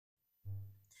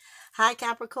Hi,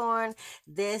 Capricorn.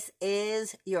 This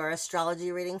is your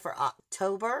astrology reading for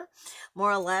October.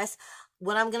 More or less,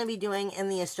 what I'm going to be doing in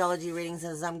the astrology readings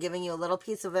is I'm giving you a little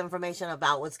piece of information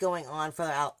about what's going on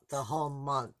throughout the whole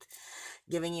month,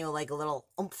 giving you like a little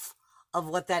oomph of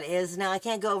what that is. Now, I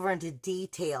can't go over into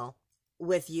detail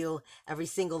with you every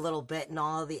single little bit and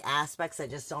all of the aspects. I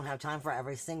just don't have time for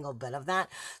every single bit of that.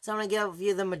 So I'm going to give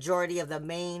you the majority of the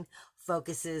main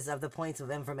focuses of the points of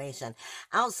information.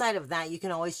 Outside of that, you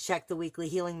can always check the weekly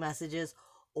healing messages,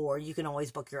 or you can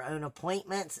always book your own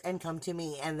appointments and come to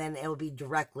me, and then it will be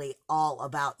directly all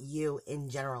about you in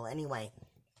general anyway.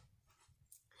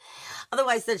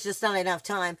 Otherwise, there's just not enough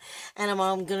time, and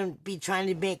I'm going to be trying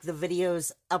to make the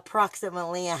videos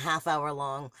approximately a half hour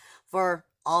long for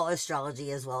all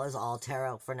astrology as well as all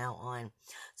tarot for now on.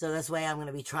 So this way I'm going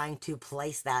to be trying to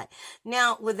place that.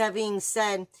 Now, with that being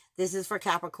said, this is for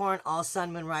Capricorn, all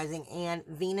Sun, Moon, Rising, and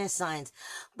Venus signs.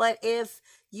 But if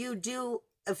you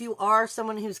are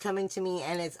someone who's coming to me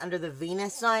and it's under the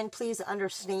Venus sign, please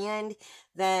understand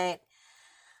that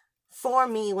for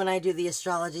me, when I do the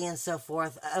astrology and so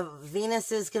forth,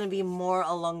 Venus is going to be more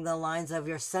along the lines of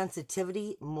your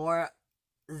sensitivity more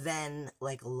than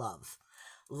like love.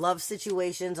 Love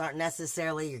situations aren't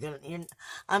necessarily,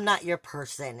 I'm not your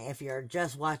person if you're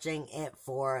just watching it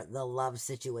for the love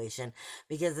situation,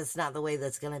 because it's not the way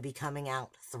that's going to be coming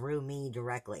out through me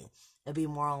directly. It'll be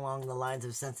more along the lines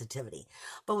of sensitivity.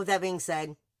 But with that being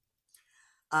said,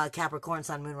 Capricorn,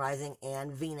 Sun, Moon, Rising,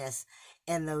 and Venus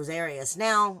in those areas.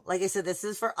 Now, like I said, this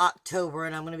is for October,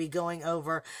 and I'm going to be going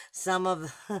over some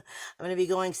of the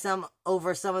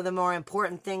more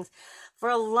important things. For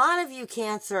a lot of you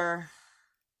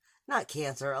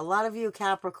a lot of you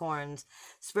Capricorns,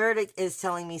 Spirit is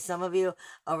telling me some of you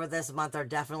over this month are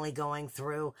definitely going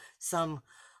through some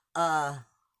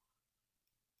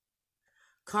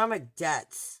karmic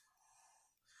debts,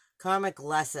 karmic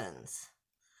lessons.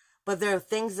 But there are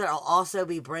things that will also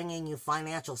be bringing you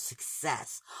financial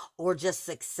success or just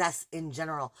success in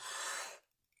general.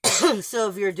 So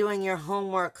if you're doing your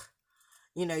homework,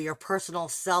 your personal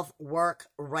self-work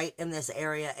right in this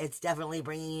area, it's definitely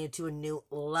bringing you to a new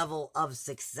level of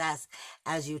success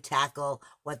as you tackle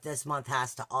what this month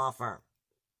has to offer.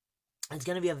 It's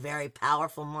going to be a very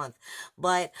powerful month.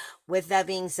 But with that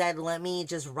being said, let me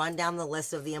just run down the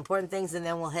list of the important things, and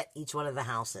then we'll hit each one of the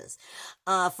houses.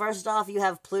 First off, you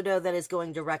have Pluto that is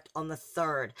going direct on the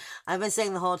 3rd. I've been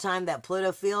saying the whole time that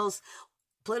Pluto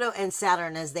and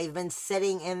Saturn, as they've been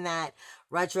sitting in that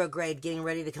retrograde, getting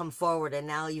ready to come forward, and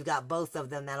now you've got both of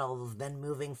them that have been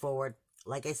moving forward.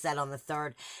 Like I said, on the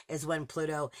 3rd is when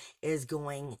Pluto is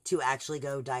going to actually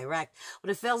go direct.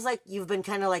 But it feels like you've been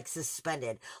kind of like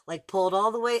suspended, like pulled all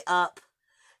the way up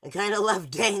and kind of left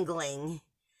dangling,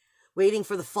 waiting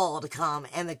for the fall to come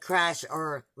and the crash,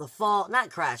 or the fall,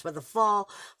 not crash, but the fall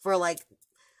for like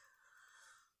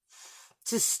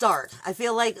to start. I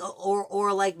feel like,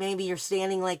 or like maybe you're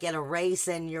standing like at a race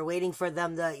and you're waiting for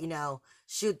them to,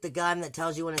 shoot the gun that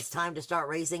tells you when it's time to start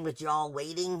racing, but you're all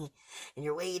waiting and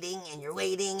you're waiting and you're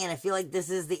waiting. And I feel like this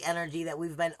is the energy that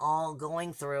we've been all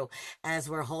going through as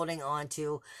we're holding on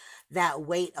to that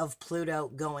weight of Pluto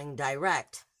going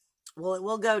direct. Well, it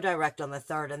will go direct on the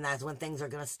 3rd, and that's when things are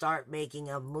going to start making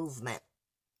a movement.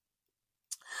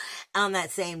 On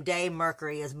that same day,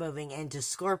 Mercury is moving into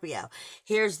Scorpio.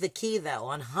 Here's the key, though.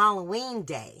 On Halloween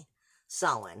Day,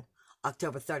 Samhain,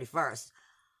 October 31st,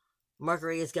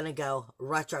 Mercury is going to go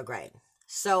retrograde.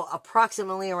 So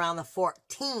approximately around the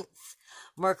 14th,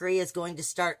 Mercury is going to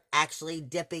start actually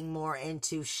dipping more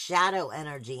into shadow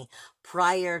energy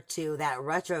prior to that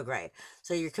retrograde.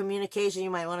 So your communication, you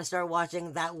might want to start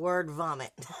watching that word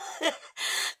vomit.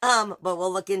 But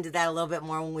we'll look into that a little bit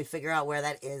more when we figure out where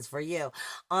that is for you.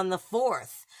 On the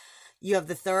 4th, you have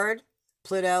the 3rd,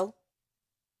 Pluto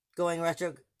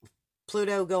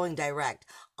going direct.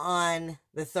 On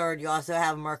the 3rd, you also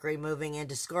have Mercury moving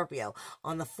into Scorpio.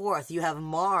 On the 4th, you have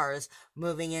Mars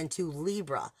moving into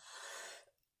Libra.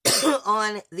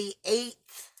 On the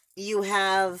 8th, you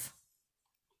have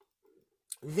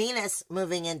Venus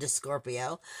moving into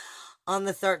Scorpio. On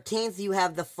the 13th, you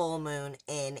have the full moon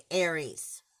in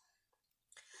Aries.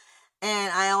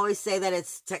 And I always say that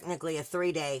it's technically a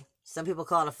 3-day. Some people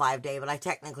call it a 5-day, but I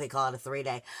technically call it a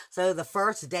 3-day. So the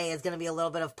first day is going to be a little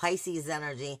bit of Pisces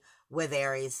energy with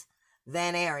Aries,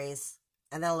 then Aries,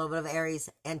 and then a little bit of Aries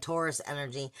and Taurus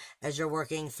energy as you're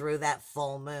working through that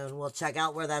full moon. We'll check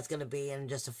out where that's going to be in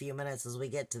just a few minutes as we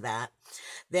get to that.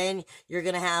 Then you're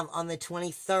going to have on the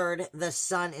 23rd, the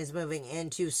sun is moving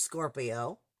into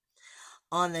Scorpio.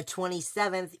 On the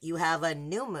 27th, you have a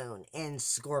new moon in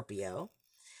Scorpio.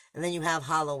 And then you have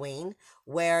Halloween,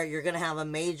 where you're going to have a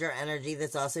major energy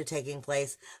that's also taking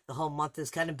place. The whole month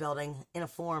is kind of building in a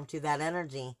form to that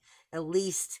energy. At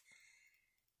least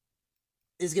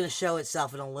is going to show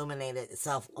itself and illuminate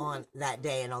itself on that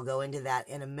day. And I'll go into that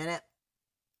in a minute.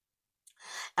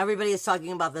 Everybody is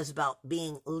talking about this, about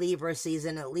being Libra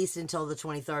season, at least until the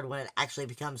 23rd when it actually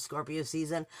becomes Scorpio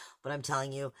season. But I'm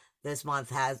telling you, this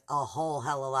month has a whole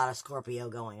hell of a lot of Scorpio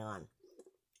going on.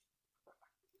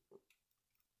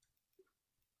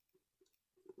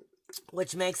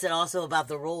 Which makes it also about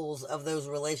the rules of those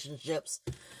relationships,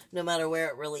 no matter where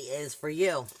it really is for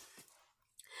you.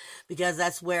 Because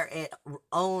that's where it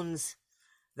owns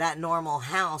that normal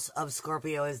house of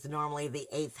Scorpio, is normally the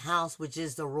 8th house, which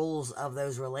is the rules of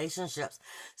those relationships.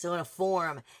 So in a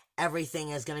form, everything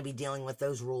is going to be dealing with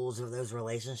those rules of those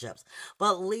relationships.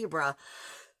 But Libra,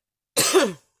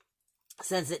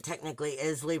 since it technically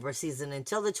is Libra season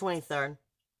until the 23rd,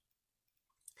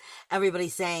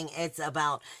 everybody's saying it's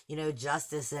about,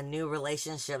 justice and new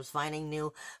relationships, finding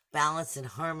new balance and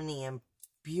harmony and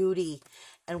beauty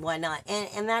and whatnot.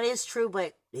 And that is true,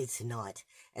 but it's not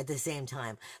at the same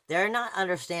time. They're not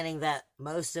understanding that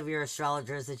most of your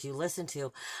astrologers that you listen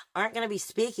to aren't going to be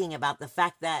speaking about the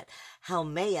fact that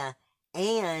Haumea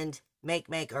and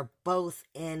Make are both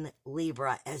in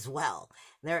Libra as well.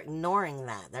 They're ignoring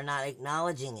that. They're not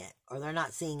acknowledging it, or they're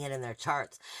not seeing it in their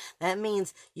charts. That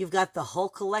means you've got the whole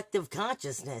collective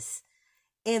consciousness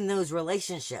in those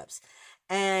relationships,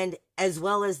 and as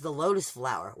well as the lotus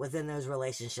flower within those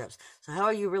relationships. So how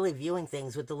are you really viewing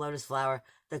things with the lotus flower,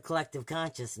 the collective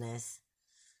consciousness,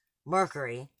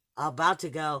 Mercury, about to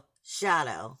go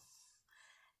shadow,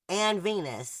 and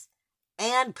Venus,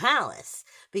 and Pallas,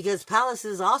 because Pallas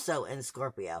is also in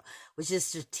Scorpio, which is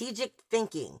strategic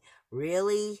thinking,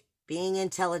 really being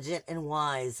intelligent and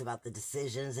wise about the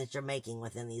decisions that you're making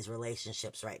within these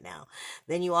relationships right now.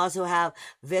 Then you also have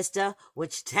Vesta,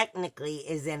 which technically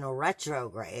is in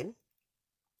retrograde,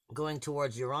 going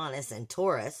towards Uranus and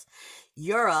Taurus.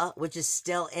 Ura, which is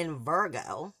still in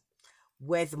Virgo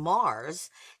with Mars,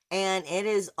 and it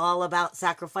is all about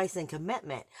sacrifice and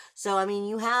commitment. So,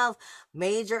 you have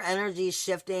major energies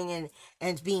shifting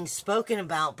and being spoken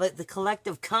about, but the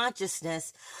collective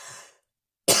consciousness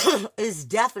is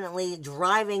definitely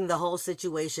driving the whole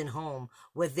situation home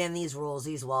within these rules,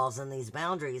 these walls, and these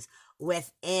boundaries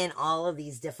within all of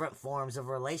these different forms of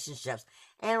relationships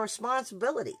and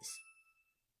responsibilities.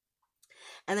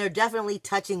 And they're definitely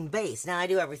touching base. Now, I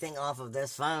do everything off of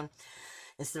this phone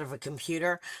instead of a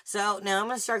computer. So now I'm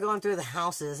going to start going through the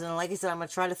houses. And like I said, I'm going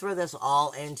to try to throw this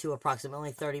all into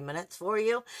approximately 30 minutes for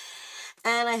you.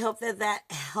 And I hope that that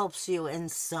helps you in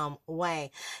some way.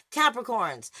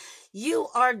 Capricorns, you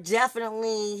are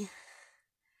definitely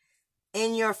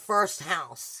in your first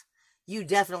house. You've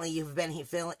been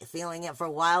feeling it for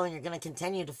a while, and you're going to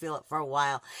continue to feel it for a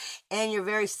while. And you're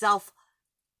very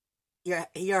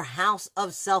your house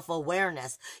of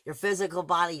self-awareness, your physical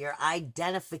body, your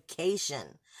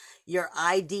identification, your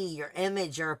ID, your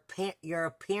image, your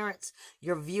appearance,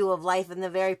 your view of life, and the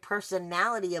very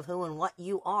personality of who and what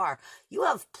you are. You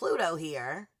have Pluto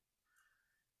here.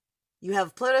 You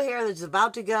have Pluto here that's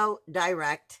about to go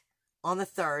direct on the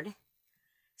 3rd.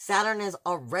 Saturn has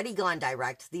already gone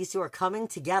direct. These two are coming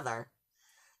together.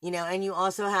 And you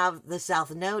also have the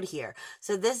South Node here.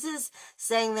 So this is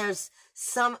saying there's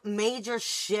some major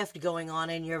shift going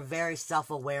on in your very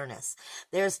self-awareness.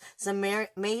 There's some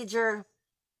major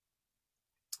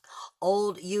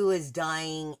old you is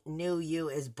dying, new you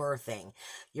is birthing.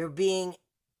 You're being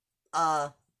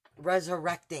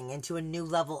resurrecting into a new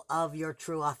level of your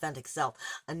true authentic self.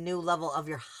 A new level of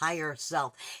your higher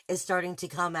self is starting to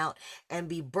come out and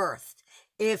be birthed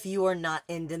if you are not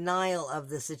in denial of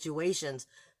the situations.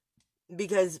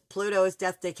 Because Pluto is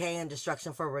death, decay, and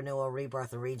destruction for renewal,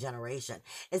 rebirth, and regeneration.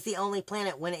 It's the only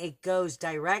planet, when it goes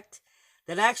direct,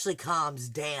 that actually calms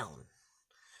down.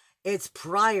 It's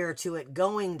prior to it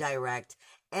going direct,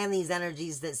 and these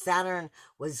energies that Saturn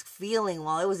was feeling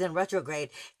while it was in retrograde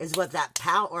is what that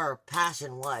power or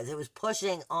passion was. It was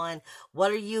pushing on,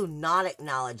 what are you not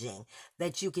acknowledging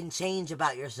that you can change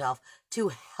about yourself to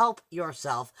help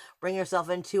yourself, bring yourself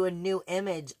into a new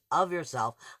image of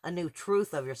yourself, a new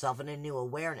truth of yourself, and a new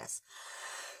awareness.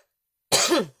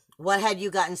 What had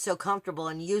you gotten so comfortable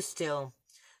and used to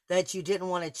that you didn't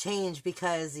want to change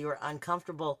because you were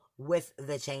uncomfortable with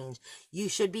the change? You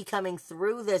should be coming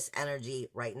through this energy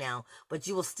right now, but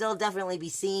you will still definitely be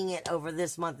seeing it over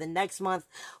this month and next month,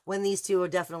 when these two are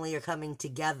coming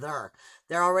together.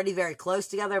 They're already very close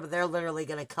together, but they're literally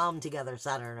going to come together,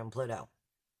 Saturn and Pluto.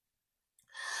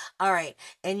 All right,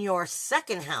 in your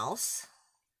second house,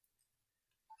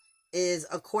 is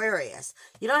Aquarius.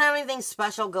 You don't have anything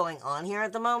special going on here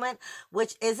at the moment,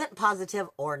 which isn't positive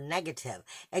or negative.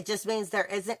 It just means there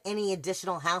isn't any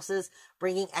additional houses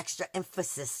bringing extra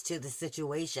emphasis to the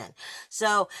situation.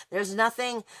 So there's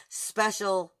nothing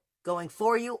special going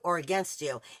for you or against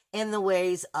you in the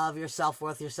ways of your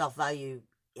self-worth, your self-value,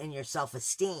 and your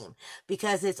self-esteem,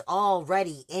 because it's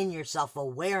already in your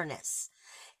self-awareness.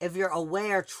 If you're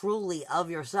aware truly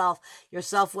of yourself, your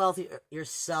self-wealth, your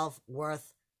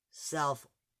self-worth,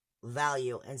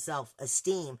 self-value, and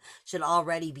self-esteem should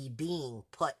already be being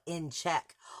put in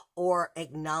check or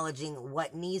acknowledging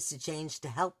what needs to change to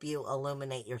help you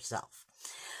illuminate yourself.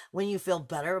 When you feel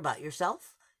better about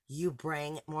yourself, you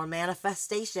bring more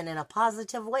manifestation in a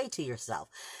positive way to yourself.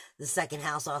 The second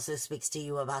house also speaks to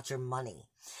you about your money.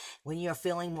 When you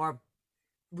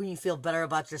feel better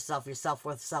about yourself, your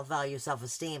self-worth, self-value,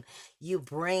 self-esteem, you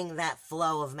bring that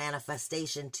flow of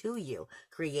manifestation to you,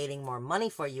 creating more money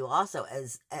for you also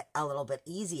as a little bit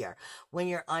easier. When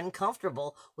you're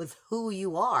uncomfortable with who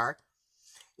you are,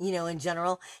 in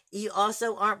general, you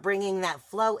also aren't bringing that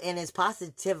flow in as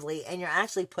positively, and you're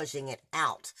actually pushing it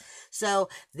out. So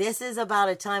this is about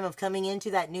a time of coming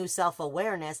into that new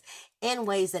self-awareness in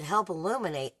ways that help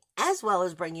illuminate as well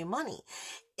as bring you money.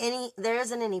 There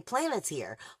isn't any planets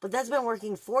here, but that's been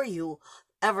working for you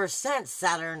ever since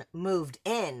Saturn moved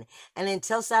in. And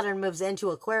until Saturn moves into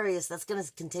Aquarius, that's going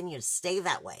to continue to stay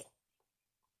that way.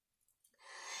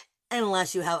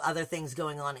 Unless you have other things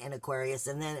going on in Aquarius,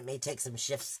 and then it may take some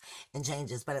shifts and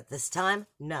changes. But at this time,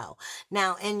 no.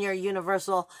 Now, in your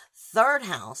universal third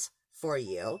house for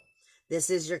you, this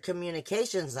is your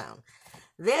communication zone.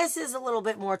 This is a little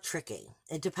bit more tricky.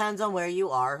 It depends on where you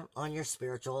are on your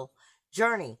spiritual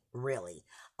journey, really,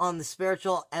 on the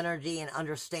spiritual energy and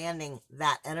understanding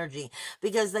that energy,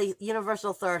 because the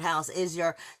universal third house is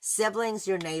your siblings,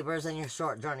 your neighbors, and your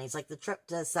short journeys, like the trip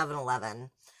to 7-Eleven,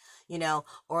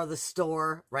 or the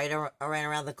store right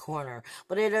around the corner.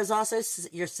 But it is also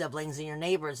your siblings and your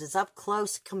neighbors. It's up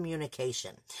close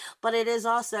communication. But it is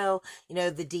also,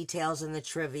 the details and the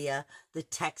trivia, the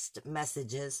text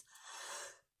messages,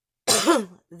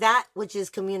 that which is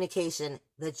communication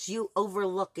that you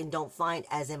overlook and don't find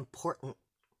as important,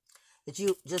 that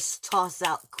you just toss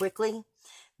out quickly.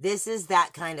 This is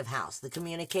that kind of house, the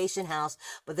communication house,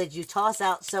 but that you toss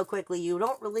out so quickly you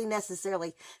don't really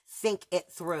necessarily think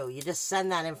it through. You just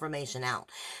send that information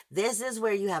out. This is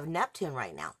where you have Neptune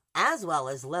right now, as well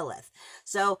as Lilith.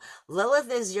 So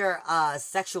Lilith is your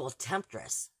sexual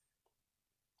temptress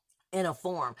in a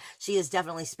form. She is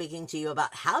definitely speaking to you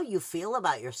about how you feel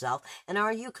about yourself, and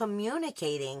are you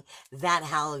communicating that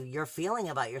how you're feeling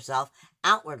about yourself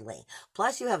outwardly.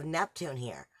 Plus you have Neptune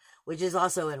here, which is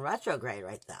also in retrograde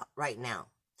right now.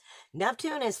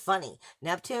 Neptune is funny.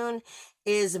 Neptune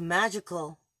is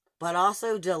magical, but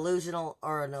also delusional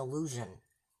or an illusion,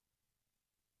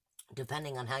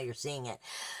 depending on how you're seeing it.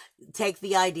 Take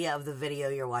the idea of the video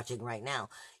you're watching right now.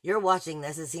 You're watching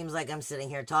this. It seems like I'm sitting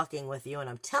here talking with you and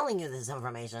I'm telling you this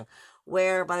information,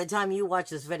 where by the time you watch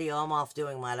this video, I'm off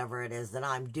doing whatever it is that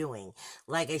I'm doing.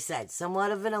 Like I said,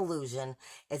 somewhat of an illusion.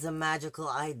 It's a magical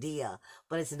idea,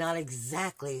 but it's not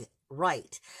exactly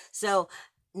right. So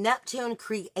Neptune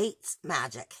creates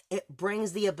magic. It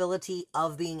brings the ability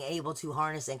of being able to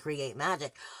harness and create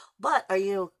magic. But are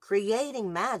you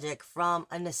creating magic from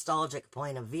a nostalgic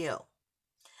point of view?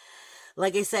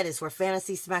 Like I said, it's where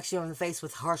fantasy smacks you in the face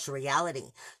with harsh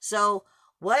reality. So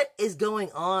what is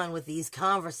going on with these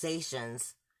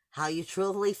conversations? How you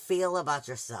truly feel about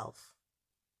yourself,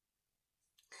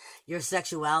 your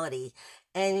sexuality.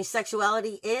 And your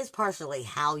sexuality is partially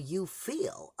how you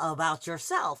feel about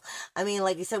yourself. I mean,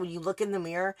 like I said, when you look in the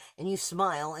mirror and you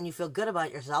smile and you feel good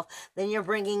about yourself, then you're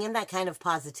bringing in that kind of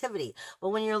positivity. But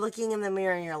when you're looking in the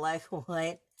mirror and you're like,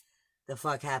 what the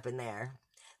fuck happened there?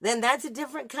 Then that's a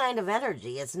different kind of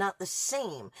energy. It's not the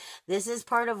same. This is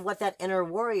part of what that inner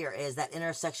warrior is, that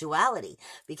inner sexuality,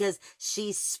 because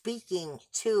she's speaking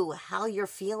to how you're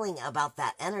feeling about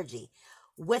that energy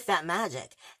with that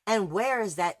magic. And where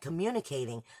is that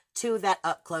communicating to? That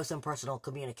up close and personal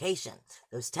communication,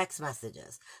 those text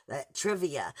messages, that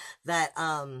trivia, that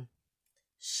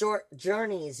short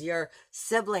journeys, your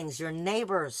siblings, your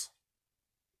neighbors.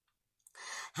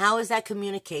 How is that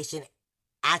communication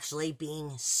actually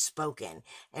being spoken?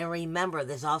 And remember,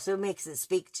 this also makes it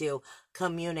speak to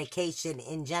communication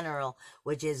in general,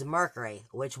 which is Mercury,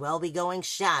 which will be going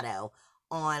shadow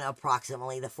on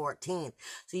approximately the 14th.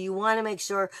 So you want to make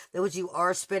sure that what you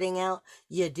are spitting out,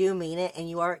 you do mean it, and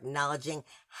you are acknowledging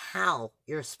how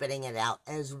you're spitting it out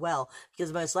as well,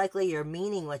 because most likely you're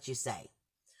meaning what you say.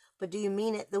 But do you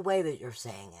mean it the way that you're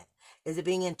saying it? Is it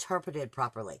being interpreted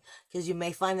properly? Because you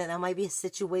may find that that might be a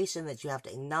situation that you have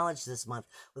to acknowledge this month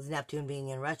with Neptune being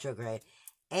in retrograde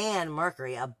and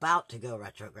Mercury about to go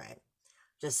retrograde.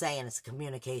 Just saying, it's a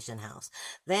communication house.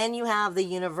 Then you have the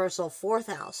universal 4th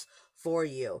house for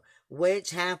you,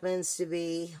 which happens to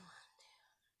be,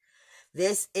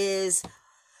 this is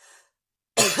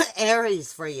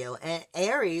Aries for you. And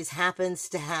Aries happens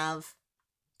to have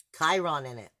Chiron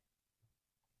in it.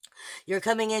 You're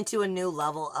coming into a new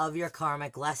level of your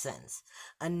karmic lessons,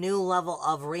 a new level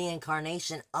of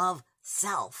reincarnation of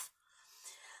self.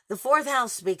 The 4th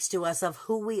house speaks to us of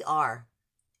who we are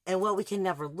and what we can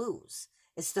never lose.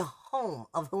 It's the home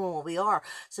of who and what we are.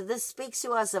 So this speaks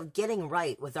to us of getting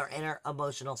right with our inner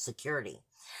emotional security.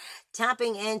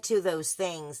 Tapping into those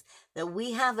things that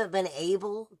we haven't been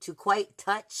able to quite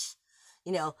touch,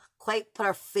 quite put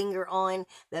our finger on,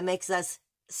 that makes us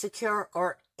secure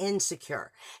or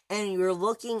insecure. And you're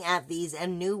looking at these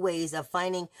and new ways of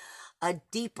finding a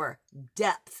deeper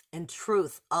depth and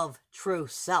truth of true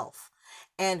self.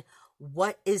 And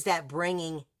what is that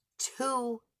bringing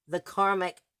to the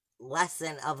karmic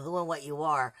lesson of who and what you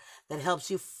are that helps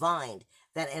you find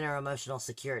that inner emotional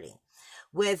security?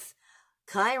 With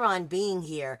Chiron being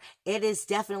here, it is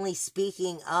definitely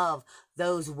speaking of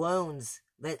those wounds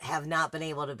that have not been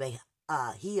able to be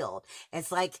healed.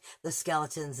 It's like the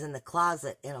skeletons in the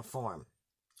closet in a form.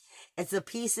 It's the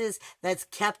pieces that's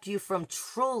kept you from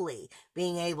truly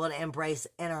being able to embrace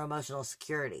inner emotional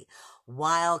security.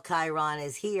 While Chiron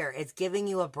is here, it's giving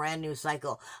you a brand new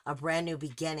cycle, a brand new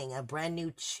beginning, a brand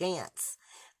new chance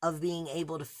of being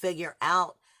able to figure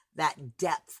out that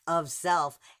depth of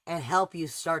self and help you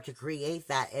start to create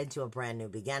that into a brand new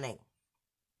beginning.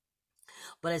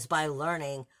 But it's by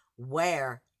learning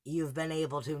where you've been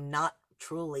able to not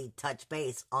truly touch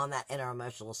base on that inner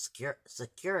emotional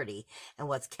security and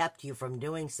what's kept you from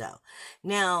doing so.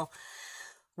 Now,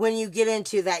 when you get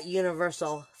into that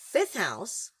universal 5th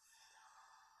house,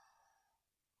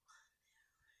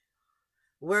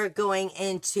 we're going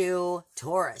into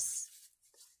Taurus.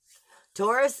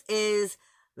 Taurus is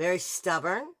very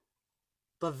stubborn,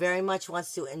 but very much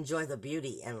wants to enjoy the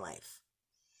beauty in life.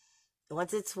 It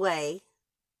wants its way.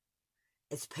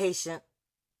 It's patient.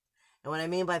 And what I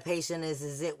mean by patient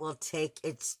is it will take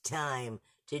its time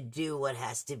to do what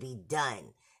has to be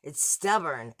done. It's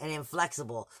stubborn and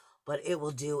inflexible, but it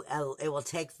will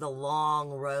take the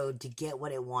long road to get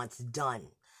what it wants done.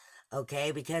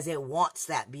 Okay, because it wants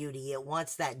that beauty, it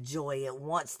wants that joy, it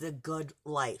wants the good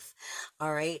life.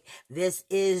 All right, this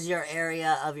is your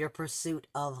area of your pursuit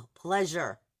of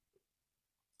pleasure.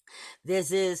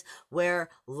 This is where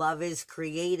love is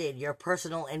created. Your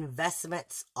personal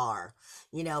investments are,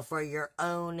 for your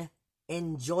own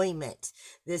enjoyment.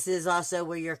 This is also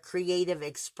where your creative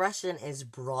expression is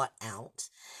brought out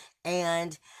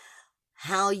and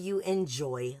how you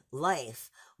enjoy life.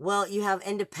 Well, you have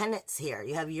independence here.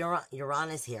 You have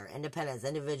Uranus here. Independence,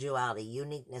 individuality,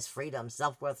 uniqueness, freedom,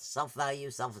 self-worth,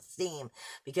 self-value, self-esteem,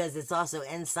 because it's also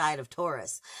inside of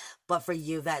Taurus. But for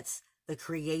you, that's the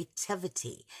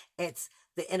creativity. It's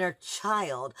the inner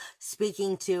child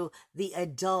speaking to the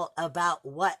adult about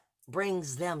what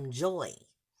brings them joy.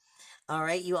 All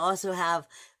right. You also have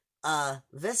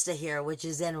Vista here, which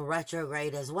is in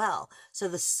retrograde as well. So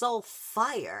the soul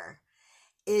fire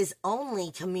is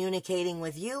only communicating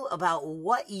with you about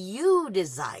what you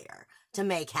desire to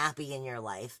make happy in your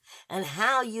life and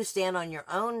how you stand on your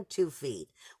own 2 feet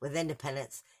with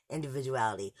independence,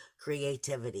 individuality,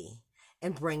 creativity,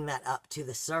 and bring that up to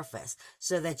the surface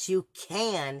so that you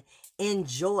can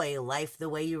enjoy life the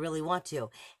way you really want to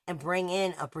and bring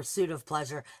in a pursuit of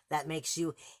pleasure that makes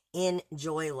you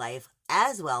enjoy life,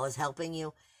 as well as helping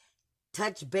you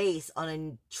touch base on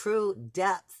a true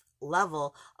depth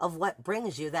level of what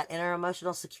brings you that inner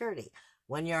emotional security.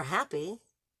 When you're happy,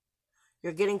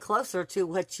 you're getting closer to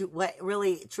what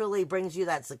really truly brings you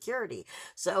that security.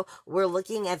 So we're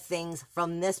looking at things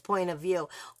from this point of view.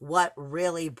 What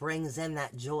really brings in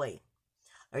that joy?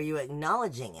 Are you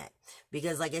acknowledging it?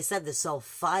 Because like I said, the soul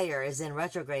fire is in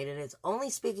retrograde and it's only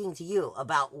speaking to you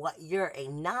about what you're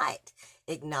not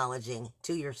acknowledging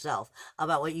to yourself,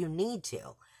 about what you need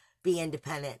to be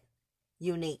independent,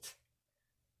 unique,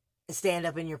 stand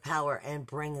up in your power and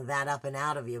bring that up and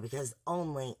out of you, because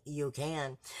only you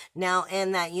can. Now,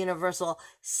 in that universal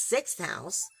 6th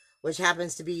house, which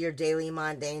happens to be your daily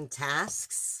mundane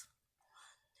tasks,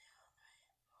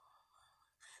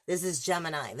 this is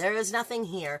Gemini. There is nothing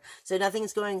here, so nothing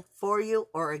is going for you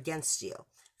or against you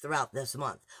throughout this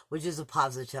month, which is a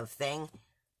positive thing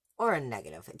or a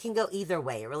negative. It can go either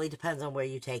way. It really depends on where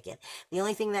you take it. The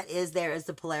only thing that is there is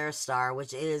the Polaris star,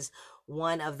 which is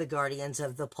one of the guardians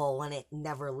of the pole, and it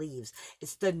never leaves.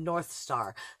 It's the North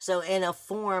Star. So in a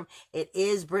form, it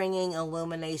is bringing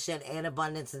illumination and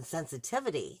abundance and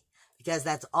sensitivity, because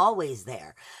that's always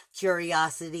there.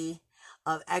 Curiosity,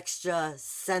 of extra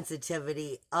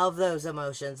sensitivity of those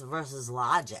emotions versus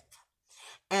logic.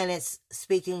 And it's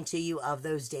speaking to you of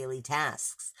those daily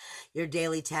tasks, your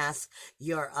daily tasks,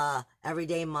 your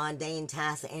everyday mundane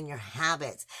tasks, and your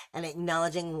habits, and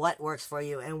acknowledging what works for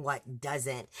you and what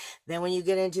doesn't. Then when you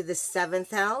get into the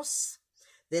 7th house,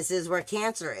 this is where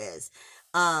Cancer is.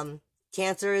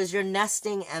 Cancer is your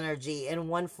nesting energy in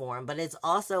one form, but it's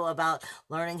also about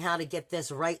learning how to get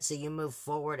this right so you move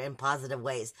forward in positive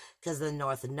ways, because the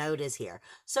North Node is here.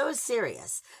 So is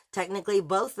Sirius. Technically,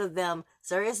 both of them,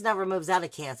 Sirius never moves out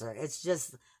of Cancer. It's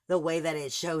just the way that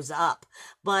it shows up.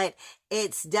 But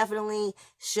it's definitely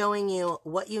showing you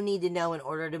what you need to know in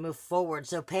order to move forward.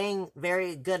 So paying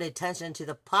very good attention to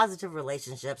the positive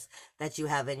relationships that you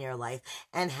have in your life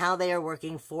and how they are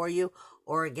working for you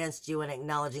or against you, and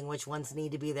acknowledging which ones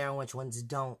need to be there and which ones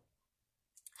don't.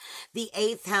 The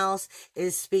 8th house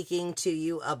is speaking to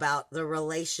you about the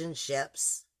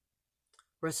relationships,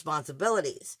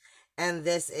 responsibilities. And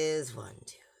this is 1, 2,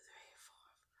 3,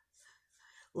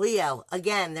 4. Leo,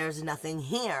 again, there's nothing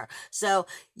here. So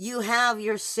you have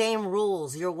your same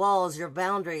rules, your walls, your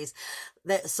boundaries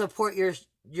that support your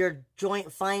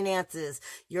joint finances,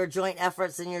 your joint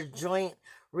efforts, and your joint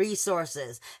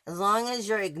resources. As long as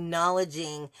you're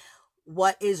acknowledging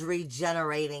what is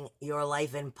regenerating your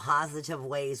life in positive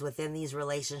ways within these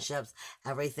relationships,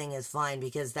 everything is fine,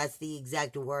 because that's the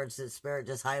exact words that Spirit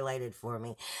just highlighted for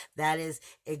me. That is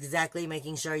exactly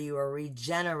making sure you are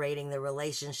regenerating the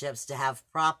relationships to have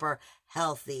proper,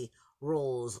 healthy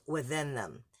rules within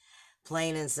them.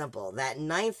 Plain and simple. That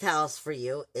 9th house for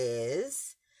you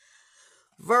is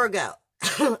Virgo.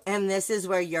 And this is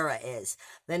where Ura is.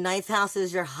 The 9th house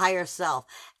is your higher self,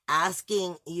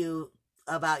 asking you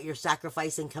about your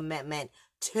sacrifice and commitment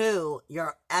to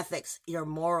your ethics, your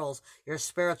morals, your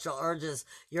spiritual urges,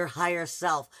 your higher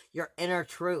self, your inner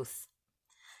truth.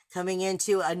 Coming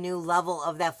into a new level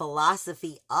of that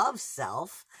philosophy of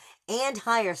self and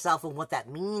higher self and what that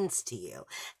means to you,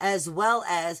 as well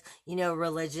as,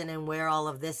 religion and where all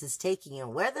of this is taking you,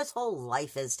 where this whole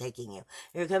life is taking you.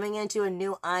 You're coming into a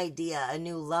new idea, a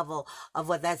new level of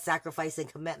what that sacrifice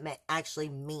and commitment actually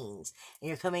means. And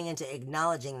you're coming into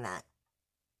acknowledging that.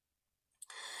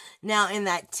 Now, in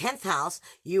that 10th house,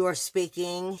 you are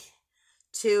speaking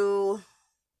to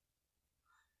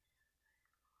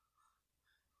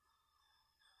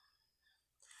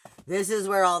this is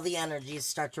where all the energies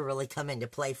start to really come into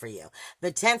play for you.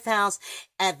 The 10th house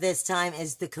at this time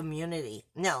is the community.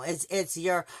 No, it's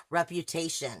your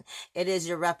reputation. It is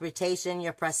your reputation,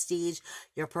 your prestige,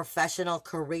 your professional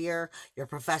career, your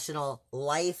professional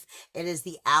life. It is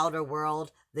the outer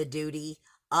world, the duty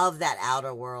of that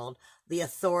outer world, the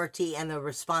authority and the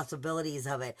responsibilities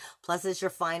of it. Plus, it's your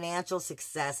financial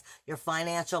success, your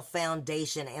financial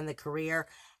foundation, and the career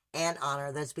and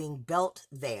honor that's being built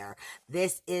there.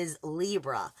 This is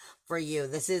Libra for you.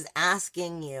 This is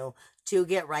asking you to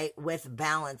get right with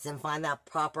balance and find that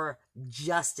proper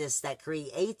justice that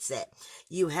creates it.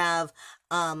 You have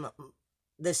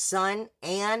the Sun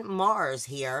and Mars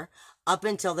here up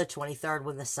until the 23rd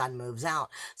when the Sun moves out.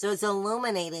 So it's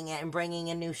illuminating it and bringing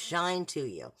a new shine to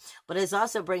you. But it's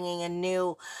also bringing a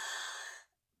new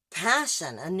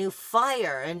passion, a new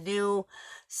fire, a new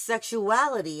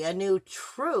sexuality, a new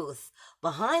truth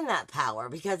behind that power,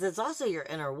 because it's also your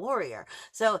inner warrior.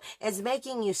 So it's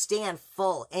making you stand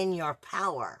full in your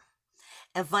power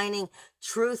and finding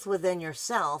truth within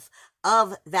yourself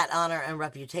of that honor and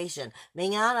reputation,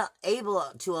 being able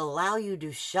to allow you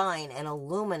to shine and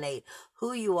illuminate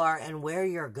who you are and where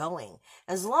you're going.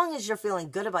 As long as you're feeling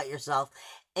good about yourself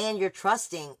and you're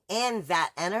trusting in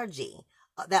that energy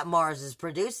that Mars is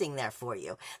producing there for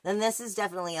you, then this is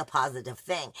definitely a positive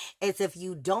thing. It's if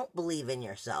you don't believe in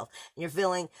yourself and you're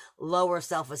feeling lower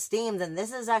self-esteem, then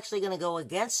this is actually going to go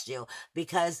against you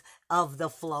because of the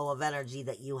flow of energy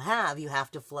that you have. You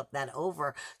have to flip that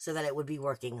over so that it would be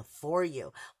working for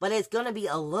you. But it's going to be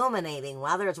illuminating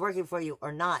whether it's working for you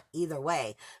or not, either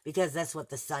way, because that's what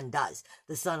the Sun does.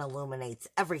 The Sun illuminates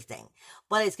everything.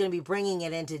 But it's going to be bringing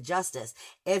it into justice.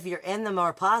 If you're in the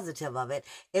more positive of it,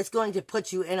 it's going to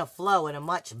put you in a flow in a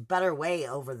much better way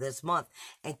over this month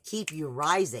and keep you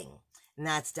rising. And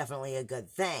that's definitely a good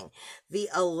thing. The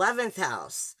 11th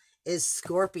house is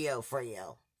Scorpio for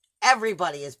you.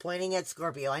 Everybody is pointing at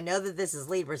Scorpio. I know that this is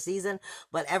Libra season,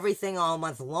 but everything all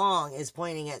month long is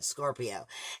pointing at Scorpio.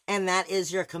 And that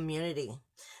is your community.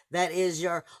 That is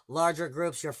your larger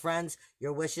groups, your friends,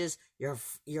 your wishes,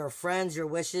 your friends, your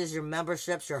wishes, your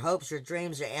memberships, your hopes, your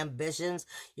dreams, your ambitions,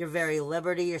 your very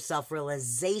liberty, your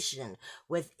self-realization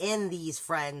within these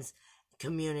friends,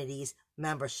 communities,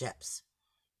 memberships.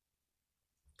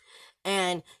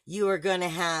 And you are going to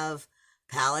have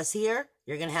Pallas here.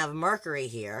 You're going to have Mercury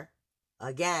here.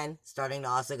 Again, starting to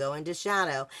also go into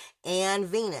shadow. And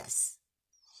Venus.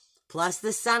 Plus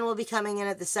the sun will be coming in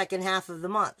at the second half of the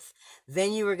month.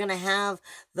 Then you are going to have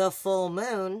the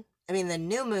the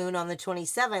new moon on the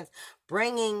 27th,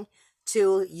 bringing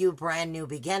to you brand new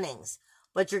beginnings.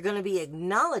 But you're going to be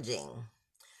acknowledging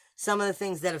some of the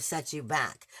things that have set you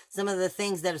back, some of the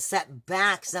things that have set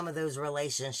back some of those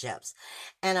relationships.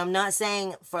 And I'm not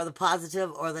saying for the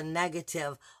positive or the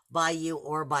negative by you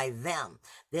or by them.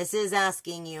 This is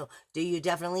asking you, do you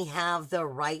definitely have the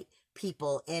right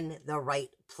people in the right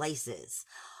places?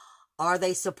 Are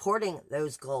they supporting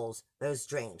those goals, those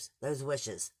dreams, those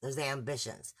wishes, those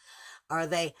ambitions? Are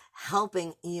they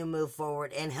helping you move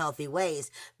forward in healthy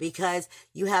ways? Because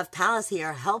you have Pallas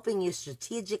here helping you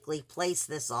strategically place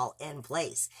this all in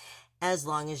place, as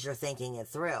long as you're thinking it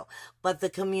through. But the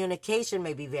communication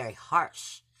may be very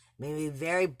harsh, may be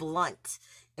very blunt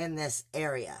in this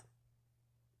area,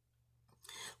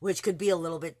 which could be a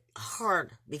little bit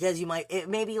hard because it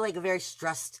may be like a very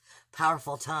stressed,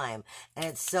 powerful time, and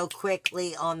it's so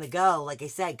quickly on the go. Like I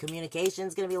said, communication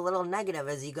is going to be a little negative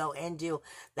as you go into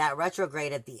that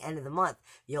retrograde at the end of the month.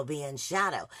 You'll be in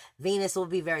shadow. Venus will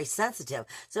be very sensitive,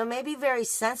 so it may be very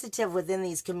sensitive within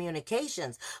these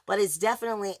communications, but it's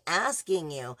definitely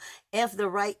asking you if the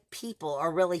right people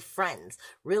are really friends,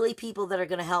 really people that are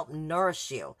going to help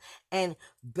nourish you and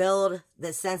build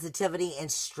the sensitivity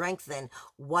and strengthen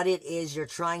what it is you're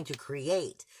trying to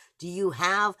create. Do you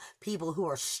have people who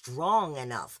are strong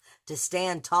enough to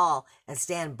stand tall and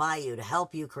stand by you to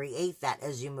help you create that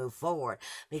as you move forward?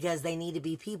 Because they need to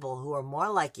be people who are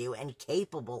more like you and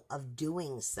capable of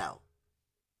doing so.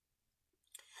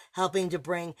 Helping to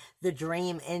bring the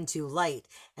dream into light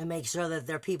and make sure that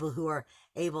they're people who are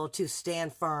able to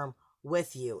stand firm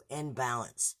with you in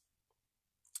balance.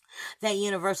 That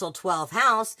universal 12th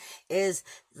house is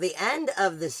the end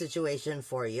of the situation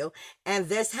for you, and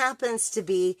this happens to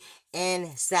be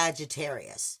in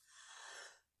Sagittarius.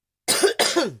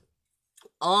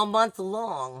 All month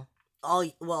long,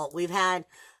 we've had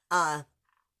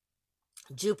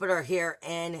Jupiter here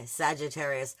in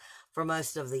Sagittarius for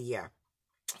most of the year.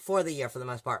 For the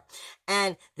most part.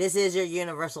 And this is your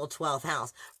universal 12th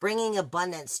house, bringing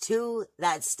abundance to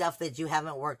that stuff that you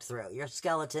haven't worked through, your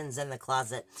skeletons in the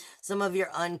closet, some of your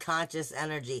unconscious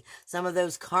energy, some of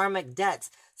those karmic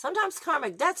debts. Sometimes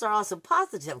karmic debts are also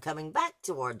positive, coming back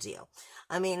towards you.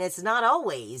 I mean, it's not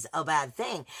always a bad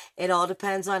thing. It all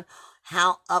depends on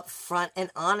how upfront and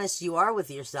honest you are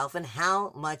with yourself and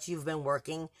how much you've been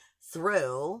working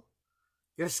through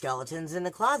your skeletons in the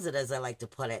closet, as I like to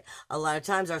put it. A lot of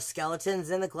times our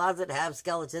skeletons in the closet have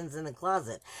skeletons in the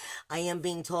closet. I am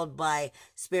being told by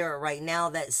Spirit right now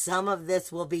that some of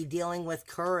this will be dealing with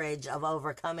courage of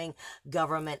overcoming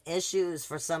government issues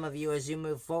for some of you as you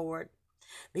move forward.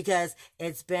 Because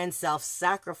it's been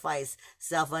self-sacrifice,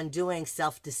 self-undoing,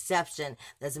 self-deception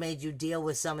that's made you deal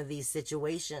with some of these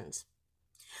situations.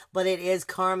 But it is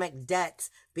karmic debts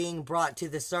being brought to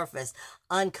the surface,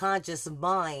 unconscious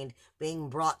mind being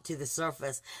brought to the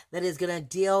surface that is going to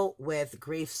deal with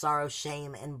grief, sorrow,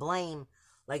 shame, and blame.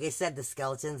 Like I said, the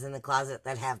skeletons in the closet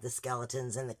that have the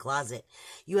skeletons in the closet.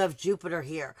 You have Jupiter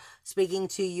here speaking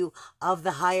to you of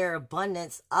the higher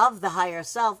abundance, of the higher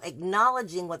self,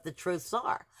 acknowledging what the truths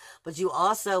are. But you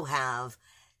also have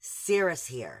Ceres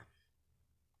here.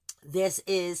 This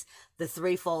is the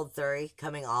threefold theory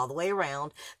coming all the way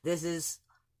around. This is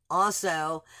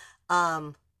also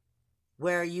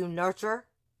where you nurture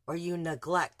or you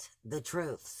neglect the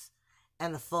truths.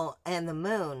 And the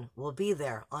moon will be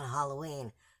there on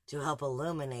Halloween to help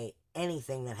illuminate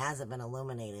anything that hasn't been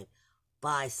illuminated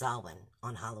by Samhain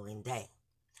on Halloween Day.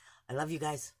 I love you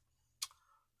guys.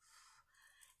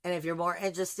 And if you're more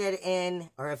interested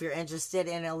in, or if you're interested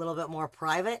in a little bit more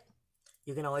private,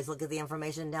 you can always look at the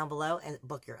information down below and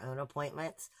book your own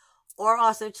appointments, or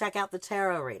also check out the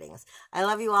tarot readings. I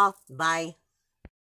love you all. Bye.